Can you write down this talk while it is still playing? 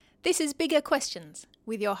This is Bigger Questions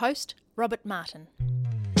with your host, Robert Martin.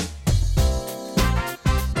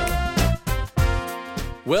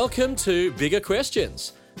 Welcome to Bigger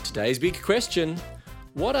Questions. Today's big question: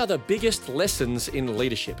 what are the biggest lessons in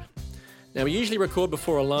leadership? Now, we usually record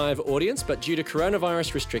before a live audience, but due to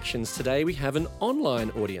coronavirus restrictions, today we have an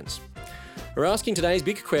online audience. We're asking today's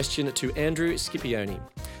big question to Andrew Scipioni.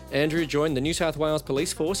 Andrew joined the New South Wales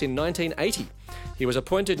Police Force in 1980. He was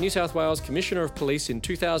appointed New South Wales Commissioner of Police in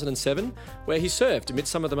 2007, where he served amid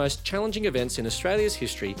some of the most challenging events in Australia's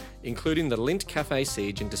history, including the Lindt Cafe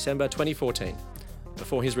siege in December 2014,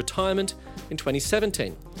 before his retirement in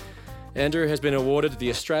 2017. Andrew has been awarded the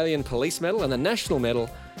Australian Police Medal and the National Medal.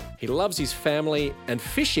 He loves his family and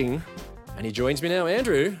fishing, and he joins me now.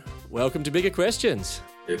 Andrew, welcome to Bigger Questions.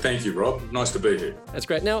 Yeah, thank you, Rob. Nice to be here. That's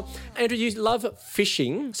great. Now, Andrew, you love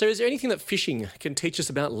fishing. So is there anything that fishing can teach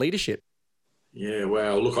us about leadership? Yeah,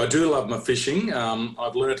 well, look, I do love my fishing.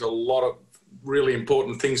 I've learnt a lot of really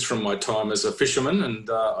important things from my time as a fisherman. And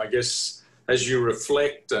I guess as you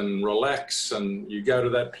reflect and relax and you go to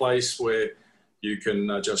that place where you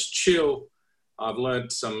can just chill, I've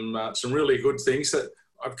learnt some really good things that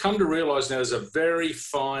I've come to realise now there's a very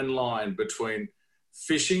fine line between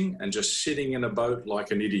fishing and just sitting in a boat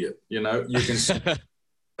like an idiot. You know, you can sit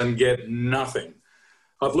and get nothing.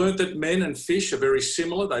 I've learned that men and fish are very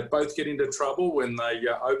similar. They both get into trouble when they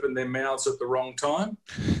open their mouths at the wrong time.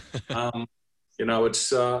 You know,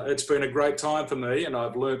 it's been a great time for me, and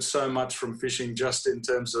I've learned so much from fishing just in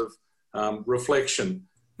terms of reflection.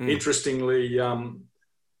 Interestingly,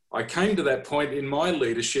 I came to that point in my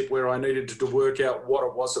leadership where I needed to work out what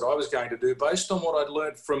it was that I was going to do based on what I'd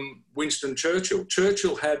learned from Winston Churchill.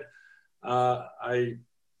 Churchill had a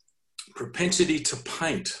propensity to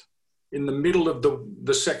paint. In the middle of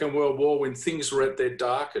the Second World War, when things were at their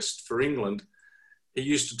darkest for England, he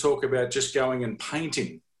used to talk about just going and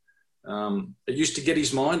painting. It used to get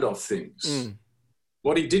his mind off things.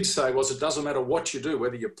 What he did say was, it doesn't matter what you do,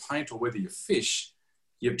 whether you paint or whether you fish,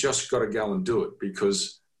 you've just got to go and do it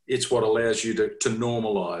because it's what allows you to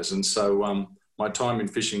normalise. And so my time in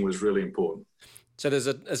fishing was really important. So there's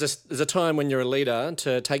a time when you're a leader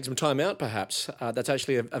to take some time out, perhaps. That's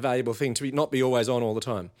actually a valuable thing, to not be always on all the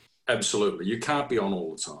time. Absolutely. You can't be on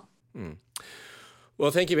all the time.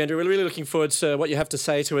 Well, thank you, Andrew. We're really looking forward to what you have to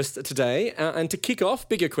say to us today. And to kick off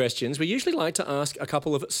Bigger Questions, we usually like to ask a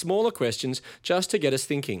couple of smaller questions just to get us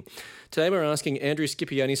thinking. Today we're asking Andrew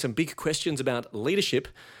Scipioni some big questions about leadership.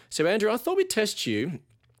 So, Andrew, I thought we'd test you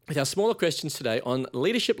with our smaller questions today on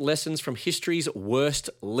leadership lessons from history's worst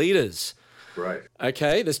leaders. Right.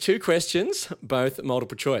 Okay, there's two questions, both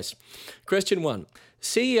multiple choice. Question 1.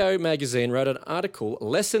 CEO Magazine wrote an article,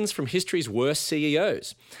 Lessons from History's Worst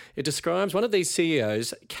CEOs. It describes one of these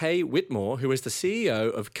CEOs, Kay Whitmore, who was the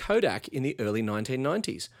CEO of Kodak in the early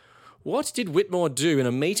 1990s. What did Whitmore do in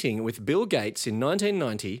a meeting with Bill Gates in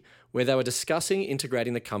 1990 where they were discussing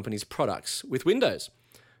integrating the company's products with Windows?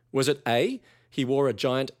 Was it A, he wore a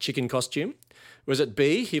giant chicken costume? Was it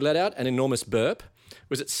B, he let out an enormous burp?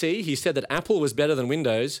 Was it C, he said that Apple was better than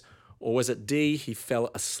Windows? Or was it D, he fell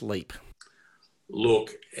asleep?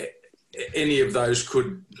 Look, any of those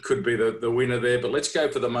could be the winner there, but let's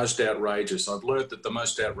go for the most outrageous. I've learnt that the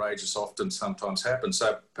most outrageous sometimes happen.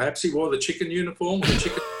 So perhaps he wore the chicken uniform or the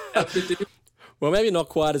chicken outfit, did he? Well, maybe not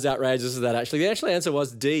quite as outrageous as that, actually. The actual answer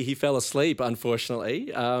was D, he fell asleep,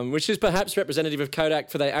 unfortunately, which is perhaps representative of Kodak,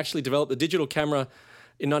 for they actually developed the digital camera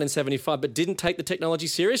in 1975 but didn't take the technology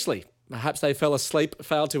seriously. Perhaps they fell asleep,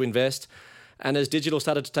 failed to invest, and as digital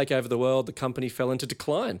started to take over the world, the company fell into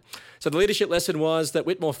decline. So the leadership lesson was that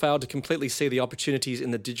Whitmore failed to completely see the opportunities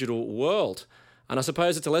in the digital world. And I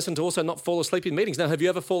suppose it's a lesson to also not fall asleep in meetings. Now, have you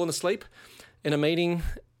ever fallen asleep in a meeting,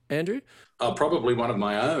 Andrew? Probably one of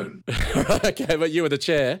my own. Okay, but you were the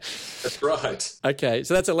chair. That's right. Okay,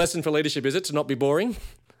 so that's a lesson for leadership, is it? To not be boring?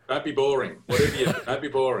 Don't be boring. Whatever you do, don't be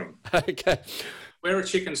boring. Okay. Wear a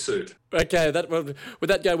chicken suit. Okay, would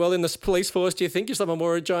that go well in the police force, do you think, if someone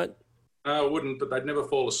wore a giant... No, I wouldn't, but they'd never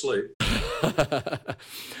fall asleep.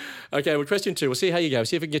 Okay, well, question 2. We'll see how you go.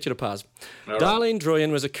 See if we can get you to pass. All right. Darlene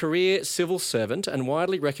Drouin was a career civil servant and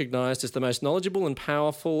widely recognised as the most knowledgeable and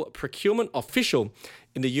powerful procurement official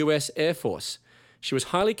in the US Air Force. She was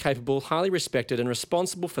highly capable, highly respected, and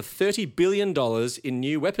responsible for $30 billion in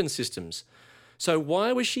new weapon systems. So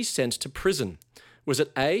why was she sent to prison? Was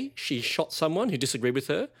it A, she shot someone who disagreed with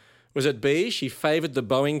her? Was it B, she favoured the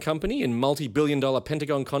Boeing company in multi-billion-dollar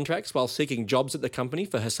Pentagon contracts while seeking jobs at the company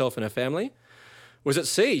for herself and her family? Was it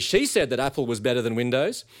C, she said that Apple was better than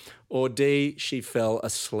Windows? Or D, she fell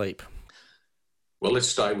asleep? Well, let's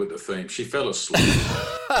stay with the theme. She fell asleep.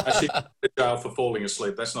 She went to jail for falling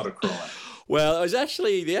asleep. That's not a crime. Well, it was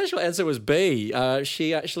actually, the actual answer was B.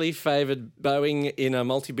 She actually favoured Boeing in a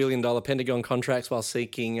multi-billion-dollar Pentagon contracts while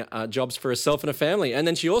seeking jobs for herself and her family. And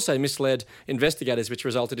then she also misled investigators, which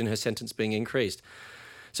resulted in her sentence being increased.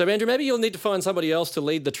 So, Andrew, maybe you'll need to find somebody else to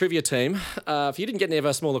lead the trivia team. If you didn't get any of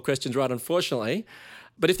our smaller questions right, unfortunately.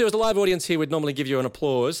 But if there was a live audience here, we'd normally give you an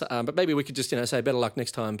applause. But maybe we could just, say better luck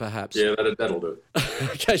next time, perhaps. Yeah, that'll do.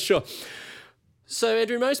 Okay, sure. So,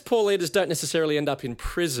 Andrew, most poor leaders don't necessarily end up in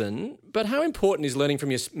prison, but how important is learning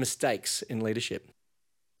from your mistakes in leadership?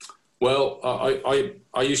 Well,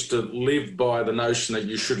 I used to live by the notion that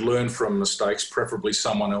you should learn from mistakes, preferably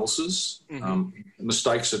someone else's.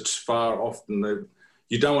 Mistakes are far often,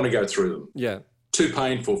 you don't want to go through them. Yeah. Too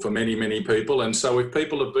painful for many, many people. And so if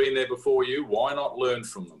people have been there before you, why not learn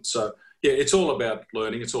from them? So, yeah, it's all about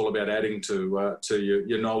learning. It's all about adding to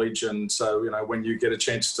your knowledge. And so, when you get a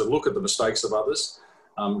chance to look at the mistakes of others,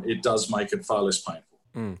 it does make it far less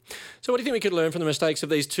painful. So what do you think we could learn from the mistakes of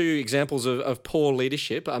these two examples of poor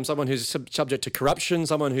leadership? Someone who's subject to corruption,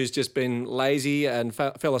 someone who's just been lazy and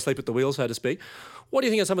fell asleep at the wheel, so to speak. What do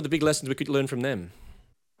you think are some of the big lessons we could learn from them?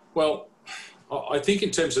 Well, I think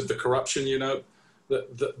in terms of the corruption,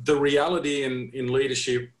 the reality in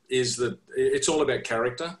leadership is that it's all about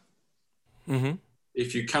character. Mm-hmm.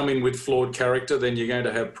 If you come in with flawed character, then you're going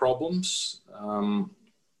to have problems.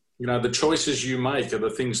 The choices you make are the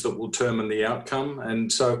things that will determine the outcome.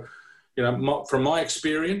 And so, from my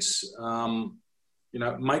experience,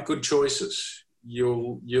 make good choices.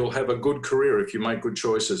 You'll have a good career if you make good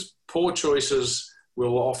choices. Poor choices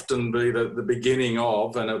will often be the beginning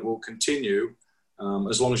of, and it will continue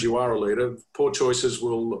as long as you are a leader. Poor choices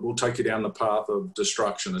will take you down the path of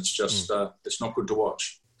destruction. It's just, it's not good to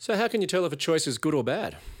watch. So how can you tell if a choice is good or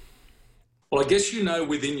bad? Well, I guess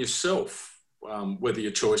within yourself whether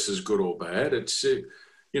your choice is good or bad. It's,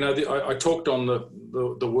 I talked on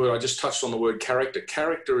the word, I just touched on the word character.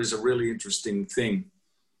 Character is a really interesting thing.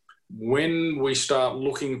 When we start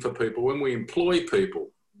looking for people, when we employ people,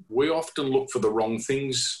 we often look for the wrong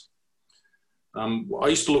things. I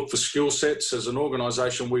used to look for skill sets. As an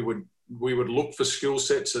organisation, we would look for skill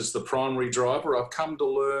sets as the primary driver. I've come to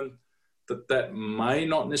learn that may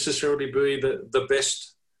not necessarily be the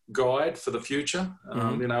best guide for the future.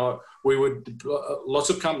 Lots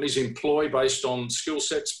of companies employ based on skill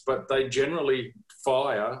sets, but they generally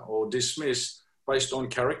fire or dismiss based on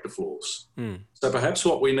character flaws. So perhaps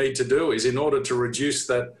what we need to do is, in order to reduce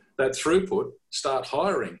that throughput, start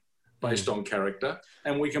hiring based on character,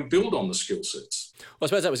 and we can build on the skill sets. Well, I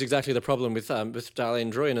suppose that was exactly the problem with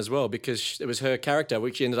Darlene Druyan as well, because it was her character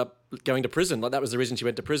which ended up going to prison. Like, that was the reason she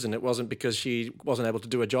went to prison. It wasn't because she wasn't able to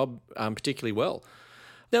do a job particularly well.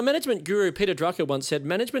 Now, management guru Peter Drucker once said,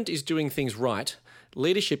 management is doing things right,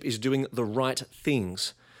 leadership is doing the right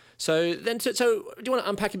things. So do you want to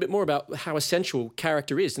unpack a bit more about how essential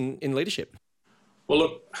character is in leadership? Well,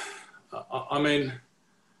 look, I mean,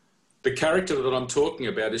 the character that I'm talking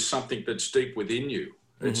about is something that's deep within you.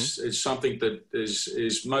 It's something that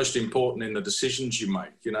is most important in the decisions you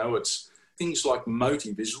make. It's things like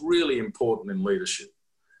motive is really important in leadership.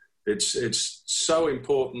 It's so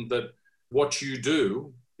important that what you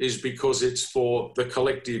do is because it's for the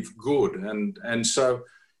collective good. And so,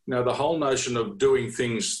 the whole notion of doing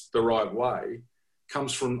things the right way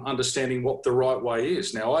comes from understanding what the right way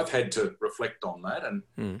is. Now, I've had to reflect on that,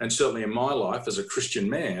 and certainly in my life as a Christian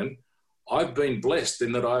man, I've been blessed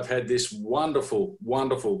in that I've had this wonderful,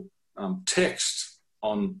 wonderful text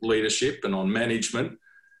on leadership and on management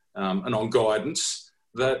and on guidance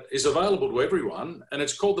that is available to everyone, and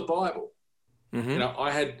it's called the Bible.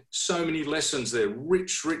 I had so many lessons there,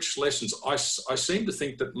 rich lessons. I seem to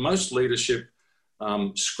think that most leadership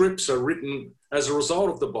scripts are written as a result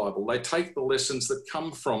of the Bible. They take the lessons that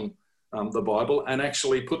come from the Bible and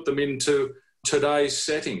actually put them into today's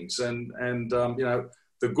settings. And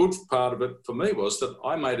the good part of it for me was that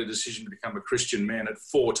I made a decision to become a Christian man at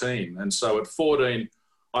 14. And so at 14,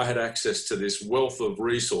 I had access to this wealth of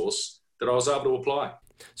resource that I was able to apply.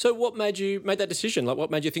 So what made you make that decision? Like,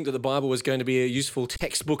 what made you think that the Bible was going to be a useful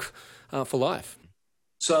textbook for life?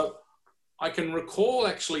 So I can recall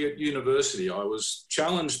actually at university, I was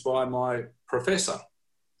challenged by my professor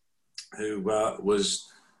who was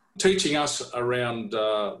teaching us around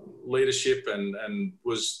leadership and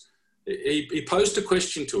was... He posed a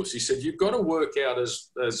question to us. He said, you've got to work out as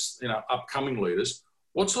upcoming leaders,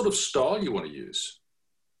 what sort of style you want to use.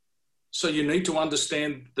 So you need to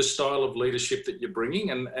understand the style of leadership that you're bringing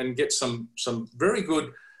and get some very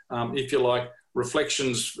good, if you like,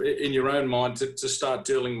 reflections in your own mind to start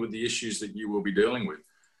dealing with the issues that you will be dealing with.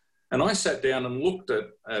 And I sat down and looked at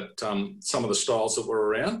some of the styles that were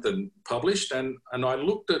around and published, and I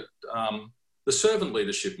looked at the servant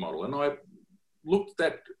leadership model. And I looked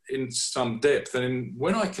at in some depth. And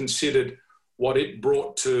when I considered what it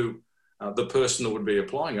brought to the person that would be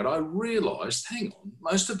applying it, I realised, hang on,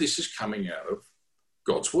 most of this is coming out of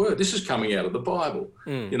God's word. This is coming out of the Bible.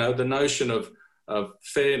 You know, the notion of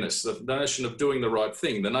fairness, the notion of doing the right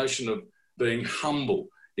thing, the notion of being humble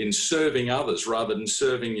in serving others rather than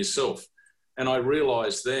serving yourself. And I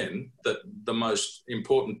realised then that the most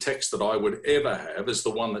important text that I would ever have is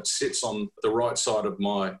the one that sits on the right side of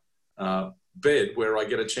my bed, where I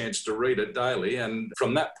get a chance to read it daily. And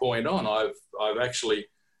from that point on, I've actually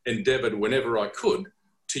endeavoured whenever I could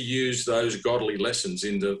to use those godly lessons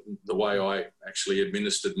into the way I actually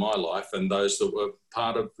administered my life and those that were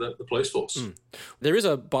part of the police force. There is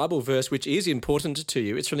a Bible verse which is important to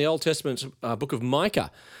you. It's from the Old Testament book of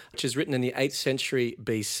Micah, which is written in the 8th century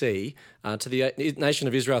BC to the nation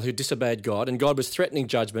of Israel who disobeyed God, and God was threatening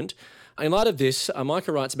judgment. In light of this,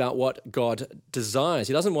 Micah writes about what God desires.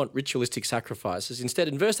 He doesn't want ritualistic sacrifices. Instead,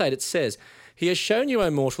 in verse 8 it says, "He has shown you, O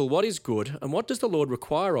mortal, what is good, and what does the Lord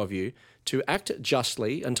require of you? To act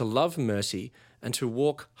justly and to love mercy and to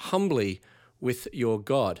walk humbly with your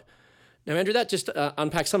God." Now, Andrew, that just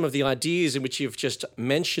unpacks some of the ideas in which you've just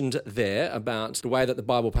mentioned there about the way that the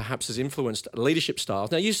Bible perhaps has influenced leadership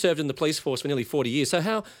styles. Now, you served in the police force for nearly 40 years, so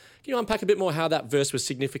can you unpack a bit more how that verse was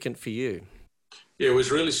significant for you? Yeah, it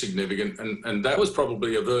was really significant, and that was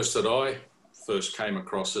probably a verse that I first came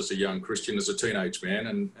across as a young Christian, as a teenage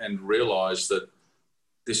man, and realised that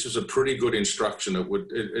this was a pretty good instruction.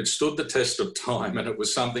 It stood the test of time, and it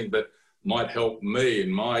was something that might help me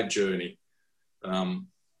in my journey.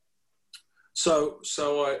 So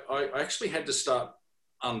I actually had to start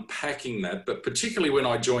unpacking that, but particularly when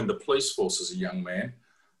I joined the police force as a young man,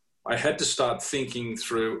 I had to start thinking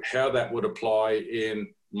through how that would apply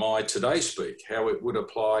in my today speak, how it would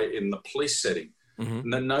apply in the police setting.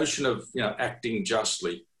 And the notion of, acting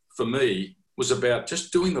justly for me was about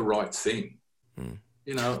just doing the right thing.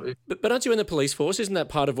 But aren't you in the police force? Isn't that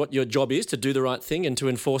part of what your job is, to do the right thing and to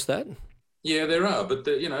enforce that? Yeah, there are, but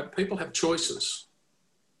people have choices.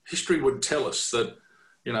 History would tell us that,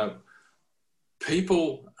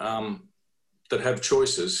 people that have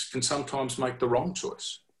choices can sometimes make the wrong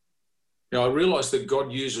choice. I realise that God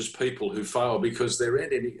uses people who fail because there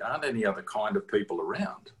aren't any other kind of people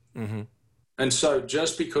around. And so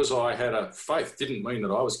just because I had a faith didn't mean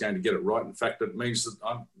that I was going to get it right. In fact, it means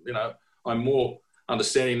that I'm more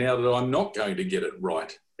understanding now that I'm not going to get it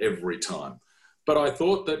right every time. But I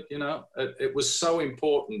thought that, it was so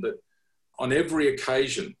important that on every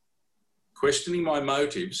occasion, questioning my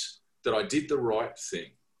motives, that I did the right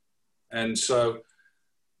thing. And so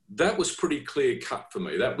that was pretty clear cut for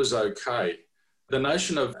me. That was okay. The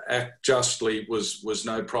notion of act justly was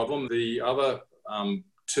no problem. The other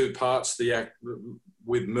two parts, the act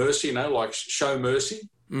with mercy, like show mercy,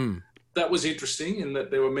 that was interesting in that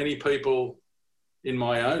there were many people in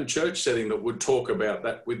my own church setting that would talk about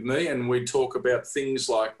that with me, and we'd talk about things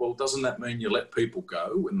like, well, doesn't that mean you let people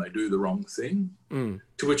go when they do the wrong thing?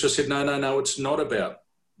 To which I said, no, it's not about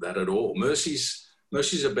that at all. Mercy's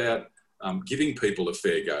about giving people a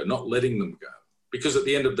fair go, not letting them go. Because at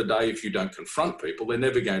the end of the day, if you don't confront people, they're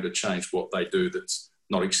never going to change what they do that's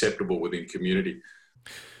not acceptable within community.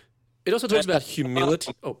 It also talks about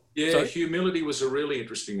humility. Humility was a really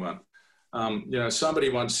interesting one. Somebody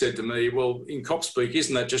once said to me, well, in cop speak,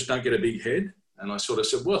 isn't that just don't get a big head? And I sort of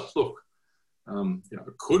said, well, look,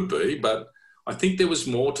 it could be, but I think there was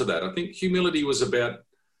more to that. I think humility was about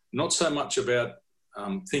not so much about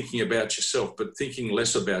thinking about yourself, but thinking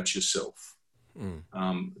less about yourself.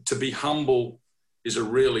 To be humble is a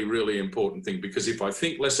really, really important thing, because if I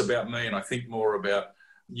think less about me and I think more about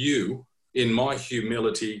you, in my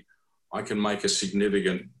humility, I can make a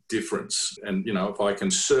significant difference. And, if I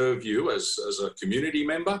can serve you as a community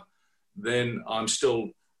member, then I'm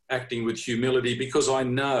still acting with humility, because I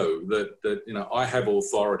know that I have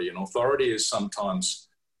authority, and authority is sometimes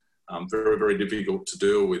very, very difficult to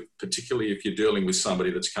deal with, particularly if you're dealing with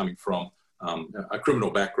somebody that's coming from a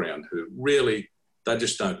criminal background who really, they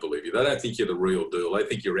just don't believe you. They don't think you're the real deal. They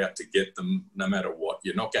think you're out to get them no matter what.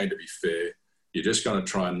 You're not going to be fair. You're just going to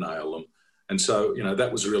try and nail them. And so,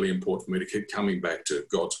 that was really important for me to keep coming back to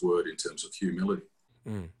God's word in terms of humility.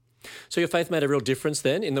 So your faith made a real difference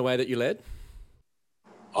then in the way that you led?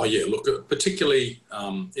 Oh, yeah. Look, particularly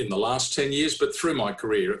in the last 10 years, but through my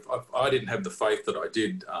career, if I didn't have the faith that I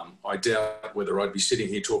did, I doubt whether I'd be sitting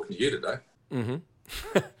here talking to you today.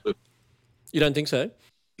 You don't think so?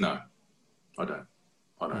 No, I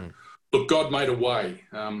don't. Look, God made a way.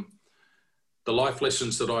 The life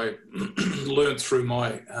lessons that I learned through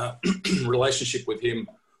my relationship with him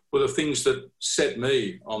were the things that set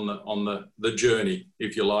me on the journey,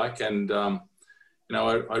 if you like. And,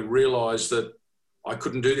 I realised that I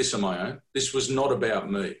couldn't do this on my own. This was not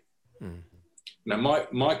about me. Now,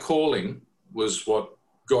 my calling was what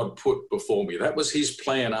God put before me. That was his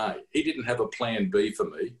plan A. He didn't have a plan B for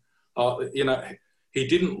me. He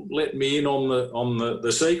didn't let me in on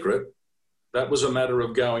the secret. That was a matter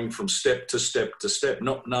of going from step to step to step,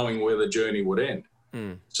 not knowing where the journey would end.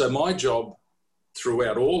 So my job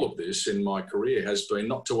throughout all of this in my career has been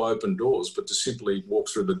not to open doors, but to simply walk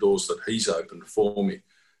through the doors that he's opened for me.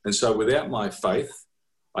 And so without my faith,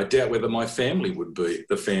 I doubt whether my family would be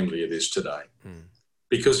the family it is today.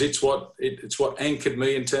 Because it's what anchored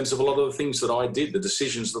me in terms of a lot of the things that I did, the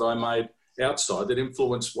decisions that I made outside that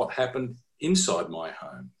influenced what happened inside my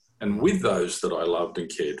home and with those that I loved and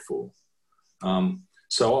cared for.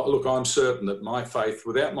 So I'm certain that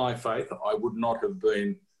without my faith, I would not have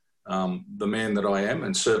been the man that I am.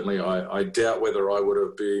 And certainly I doubt whether I would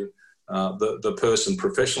have been the person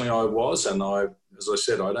professionally I was. And as I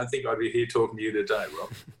said, I don't think I'd be here talking to you today,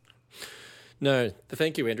 Rob. No,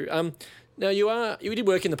 thank you, Andrew. Now, you did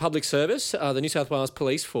work in the public service, the New South Wales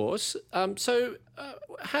Police Force. So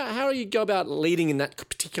how do you go about leading in that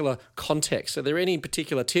particular context? Are there any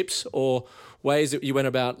particular tips or ways that you went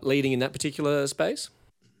about leading in that particular space?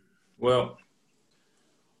 Well,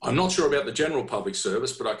 I'm not sure about the general public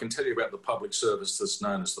service, but I can tell you about the public service that's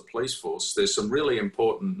known as the police force. There's some really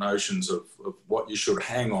important notions of what you should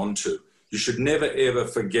hang on to. You should never, ever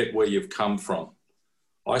forget where you've come from.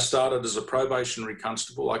 I started as a probationary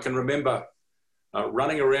constable. I can remember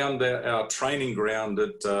running around our training ground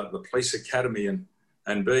at the police academy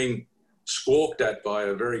and being squawked at by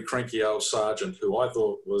a very cranky old sergeant who I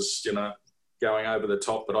thought was, going over the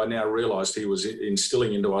top, but I now realised he was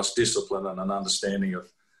instilling into us discipline and an understanding of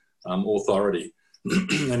authority.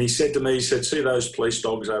 And he said to me, see those police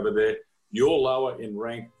dogs over there? You're lower in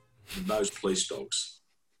rank than those police dogs.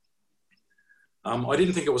 I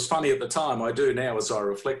didn't think it was funny at the time. I do now as I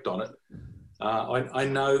reflect on it. I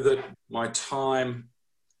know that my time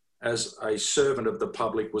as a servant of the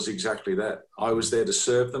public was exactly that. I was there to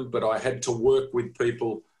serve them, but I had to work with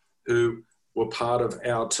people who were part of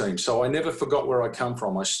our team. So I never forgot where I come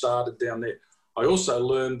from. I started down there. I also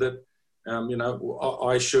learned that,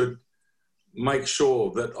 I should make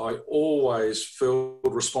sure that I always felt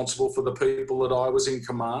responsible for the people that I was in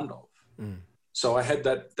command of. So I had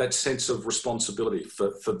that sense of responsibility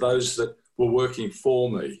for those that were working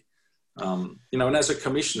for me. And as a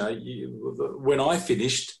commissioner, when I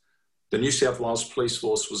finished, the New South Wales Police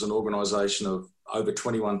Force was an organisation of over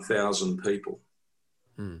 21,000 people.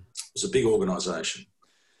 It was a big organisation,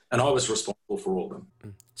 and I was responsible for all of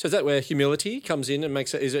them. So is that where humility comes in and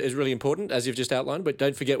is really important, as you've just outlined, but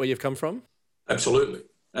don't forget where you've come from? Absolutely.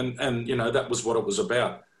 And that was what it was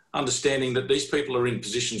about. Understanding that these people are in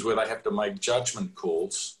positions where they have to make judgment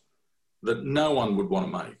calls that no one would want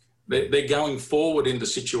to make. They're going forward into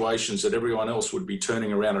situations that everyone else would be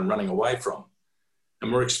turning around and running away from.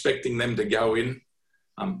 And we're expecting them to go in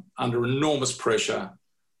under enormous pressure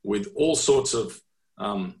with all sorts of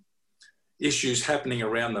issues happening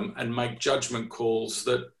around them and make judgment calls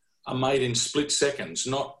that are made in split seconds,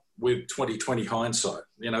 not with 20/20 hindsight.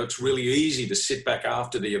 It's really easy to sit back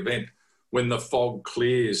after the event when the fog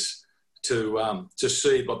clears to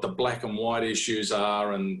see what the black and white issues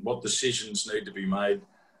are and what decisions need to be made.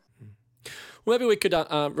 Well, maybe we could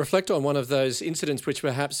reflect on one of those incidents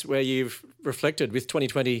where you've reflected with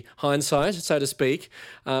 20/20 hindsight, so to speak,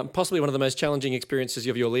 possibly one of the most challenging experiences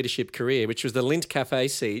of your leadership career, which was the Lindt Cafe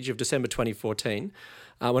siege of December 2014,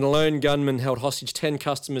 when a lone gunman held hostage 10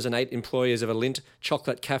 customers and 8 employees of a Lindt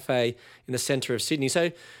chocolate cafe in the centre of Sydney.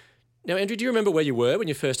 So, now, Andrew, do you remember where you were when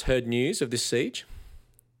you first heard news of this siege?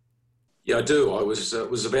 Yeah, I do. It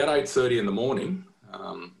was about 8:30 in the morning,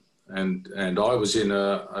 and I was in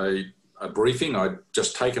a briefing. I'd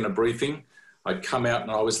just taken a briefing. I'd come out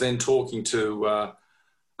and I was then talking to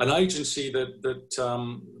an agency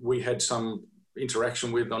that we had some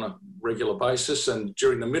interaction with on a regular basis. And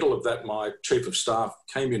during the middle of that, my chief of staff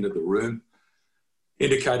came into the room,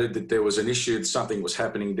 indicated that there was an issue, something was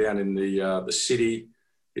happening down in the city.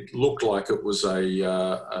 It looked like it was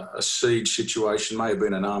a siege situation, may have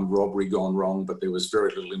been an armed robbery gone wrong, but there was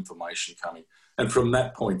very little information coming. And from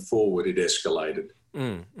that point forward, it escalated.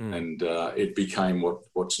 And it became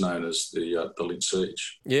what's known as the Lindt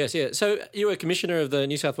siege. Yes, yeah. So you were Commissioner of the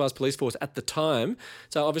New South Wales Police Force at the time.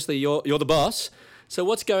 So obviously you're the boss. So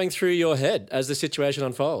what's going through your head as the situation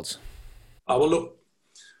unfolds? Well, look,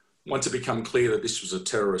 once it became clear that this was a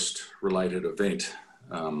terrorist-related event,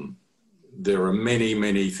 there are many,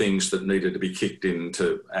 many things that needed to be kicked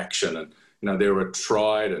into action. And, there are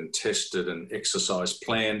tried and tested and exercised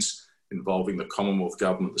plans involving the Commonwealth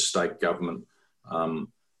Government, the state government,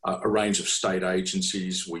 a range of state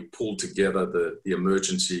agencies. We pulled together the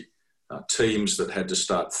emergency teams that had to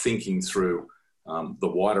start thinking through the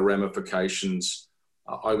wider ramifications.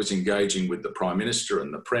 I was engaging with the Prime Minister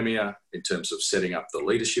and the Premier in terms of setting up the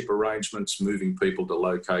leadership arrangements, moving people to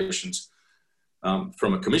locations.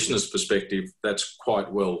 From a Commissioner's perspective, that's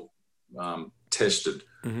quite well tested.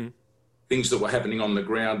 Mm-hmm. Things that were happening on the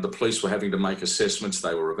ground, the police were having to make assessments.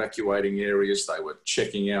 They were evacuating areas. They were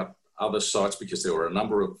checking out other sites because there were a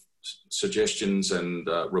number of suggestions and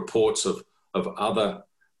reports of other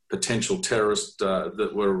potential terrorist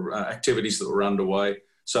activities that were underway.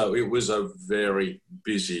 So it was a very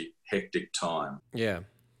busy, hectic time. Yeah.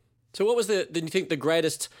 So what was did you think, the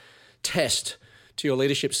greatest test to your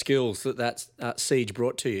leadership skills that siege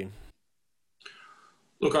brought to you?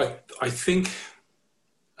 Look, I think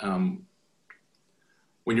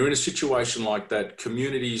when you're in a situation like that,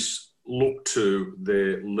 communities look to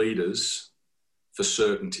their leaders for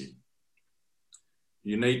certainty.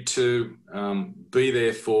 You need to be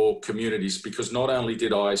there for communities, because not only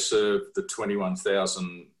did I serve the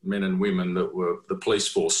 21,000 men and women that were the police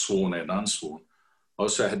force, sworn and unsworn, I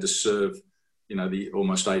also had to serve, the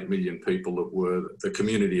almost 8 million people that were the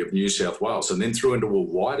community of New South Wales, and then through into a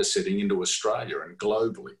wider setting into Australia and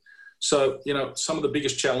globally. So, some of the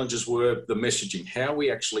biggest challenges were the messaging, how we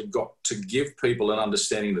actually got to give people an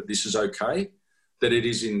understanding that this is okay, that it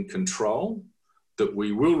is in control, that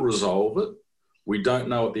we will resolve it. We don't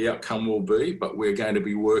know what the outcome will be, but we're going to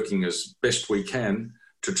be working as best we can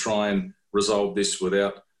to try and resolve this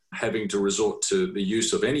without having to resort to the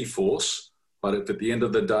use of any force. But if at the end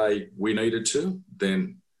of the day we needed to,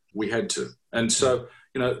 then we had to. And so,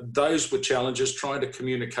 those were challenges, trying to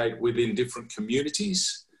communicate within different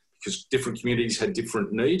communities, because different communities had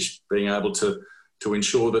different needs, being able to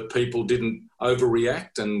ensure that people didn't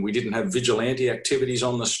overreact and we didn't have vigilante activities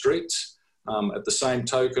on the streets. At the same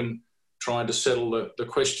token, trying to settle the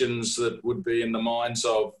questions that would be in the minds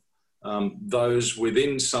of those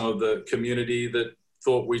within some of the community that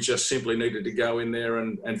thought we just simply needed to go in there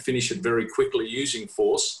and finish it very quickly using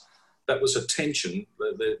force. That was a tension,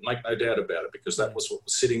 make no doubt about it, because that was what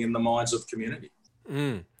was sitting in the minds of community.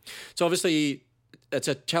 Mm. So obviously it's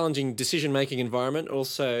a challenging decision-making environment,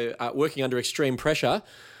 also working under extreme pressure.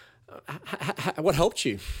 What helped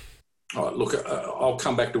you? Oh, look, I'll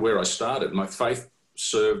come back to where I started. My faith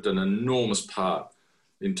served an enormous part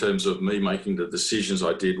in terms of me making the decisions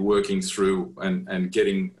I did, working through and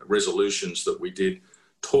getting resolutions that we did,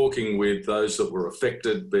 talking with those that were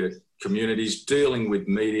affected, their communities, dealing with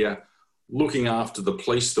media, looking after the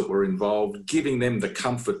police that were involved, giving them the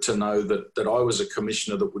comfort to know that I was a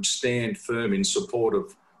commissioner that would stand firm in support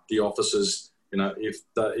of the officers,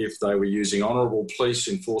 if they were using honourable police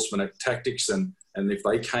enforcement tactics and if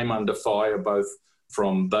they came under fire, both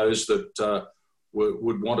from those that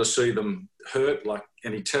would want to see them hurt, like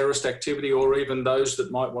any terrorist activity, or even those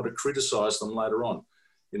that might want to criticise them later on.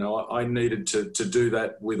 I needed to do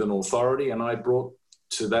that with an authority, and I brought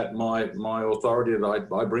to that my authority that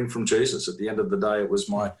I bring from Jesus. At the end of the day, it was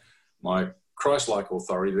my Christ-like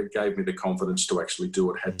authority that gave me the confidence to actually do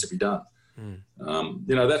what had to be done.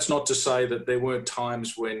 That's not to say that there weren't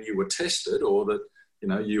times when you were tested or that,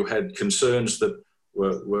 you had concerns that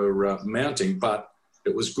were mounting, but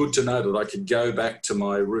it was good to know that I could go back to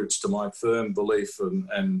my roots, to my firm belief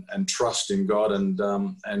and trust in God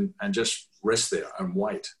and just rest there and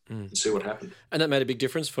wait and see what happened. And that made a big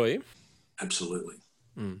difference for you? Absolutely.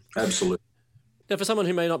 Absolutely. Now, for someone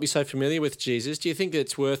who may not be so familiar with Jesus, do you think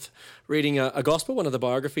it's worth reading a gospel, one of the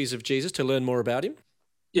biographies of Jesus, to learn more about him?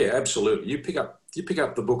 Yeah, absolutely. You pick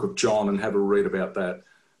up the book of John and have a read about that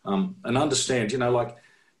and understand,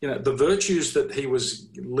 the virtues that he was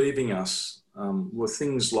leaving us were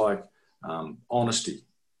things like honesty,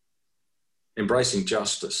 embracing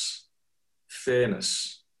justice,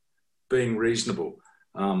 fairness, being reasonable,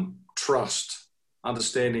 trust,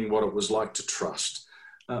 understanding what it was like to trust.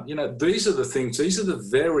 These are the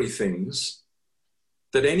very things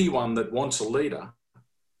that anyone that wants a leader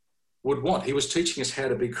would want. He was teaching us how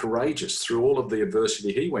to be courageous through all of the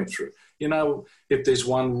adversity he went through. If there's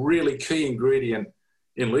one really key ingredient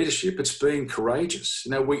in leadership, it's being courageous.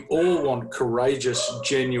 We all want courageous,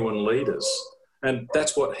 genuine leaders, and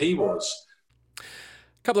that's what he was.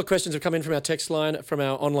 A couple of questions have come in from our text line from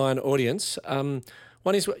our online audience.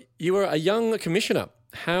 One is, you were a young commissioner.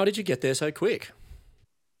 How did you get there so quick?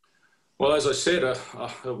 Well, as I said, it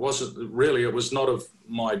was not of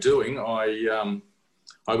my doing.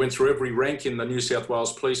 I went through every rank in the New South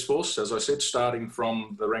Wales Police Force, as I said, starting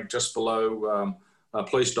from the rank just below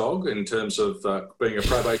police dog in terms of being a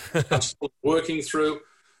probation. I'm still working through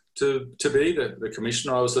to be the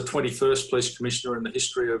commissioner. I was the 21st police commissioner in the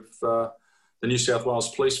history of the New South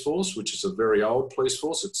Wales Police Force, which is a very old police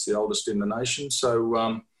force. It's the oldest in the nation.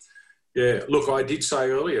 So, look, I did say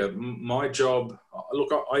earlier, my job,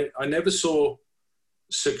 look, I never saw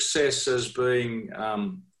success as being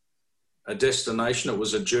a destination. It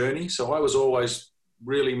was a journey. So I was always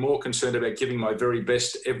really more concerned about giving my very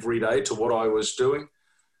best every day to what I was doing.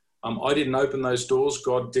 I didn't open those doors.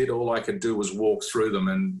 God did. All I could do was walk through them.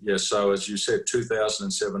 And so as you said,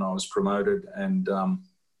 2007, I was promoted, and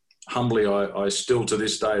humbly, I still to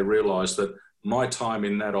this day realise that my time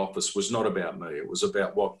in that office was not about me. It was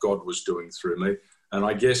about what God was doing through me. And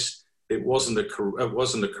I guess it wasn't a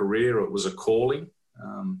career, it was a calling.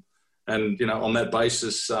 And, on that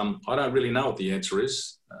basis, I don't really know what the answer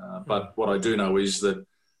is. But what I do know is that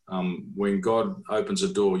when God opens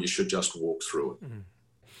a door, you should just walk through it. Mm.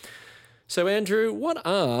 So, Andrew, what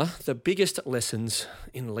are the biggest lessons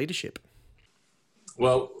in leadership?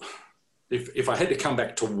 Well, if I had to come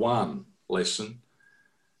back to one lesson,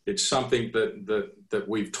 it's something that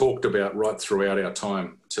we've talked about right throughout our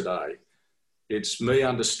time today. It's me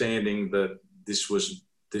understanding that this was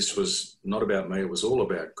not about me, it was all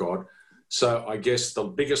about God. So I guess the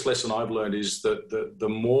biggest lesson I've learned is that the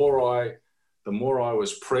more I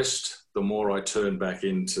was pressed, the more I turned back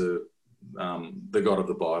into the God of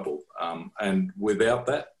the Bible. And without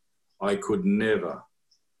that, I could never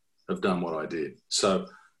have done what I did. So,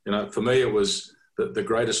 for me, it was the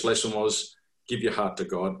greatest lesson was give your heart to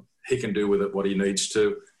God. He can do with it what he needs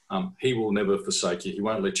to. He will never forsake you. He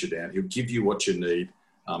won't let you down. He'll give you what you need.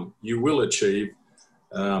 You will achieve.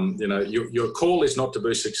 Your call is not to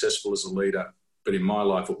be successful as a leader, but in my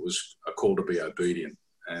life, it was a call to be obedient.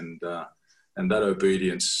 And that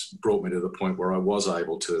obedience brought me to the point where I was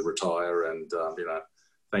able to retire. And,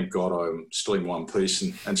 thank God I'm still in one piece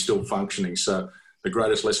and still functioning. So the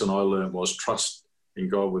greatest lesson I learned was trust in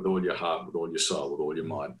God with all your heart, with all your soul, with all your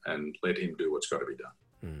might, and let him do what's got to be done.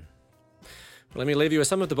 Mm. Well, let me leave you with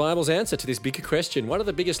some of the Bible's answer to this bigger question. What are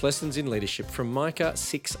the biggest lessons in leadership? From Micah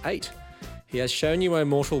 6:8. He has shown you, O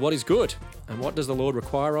mortal, what is good, and what does the Lord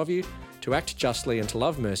require of you? To act justly and to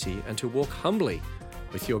love mercy and to walk humbly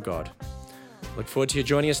with your God. Look forward to you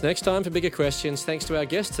joining us next time for Bigger Questions. Thanks to our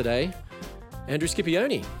guest today, Andrew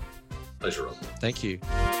Scipione. Pleasure, Rob. Thank you.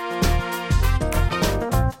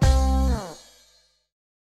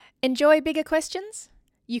 Enjoy Bigger Questions?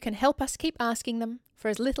 You can help us keep asking them for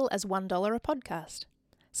as little as $1 a podcast.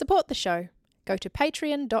 Support the show. Go to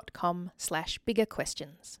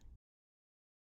patreon.com/biggerquestions.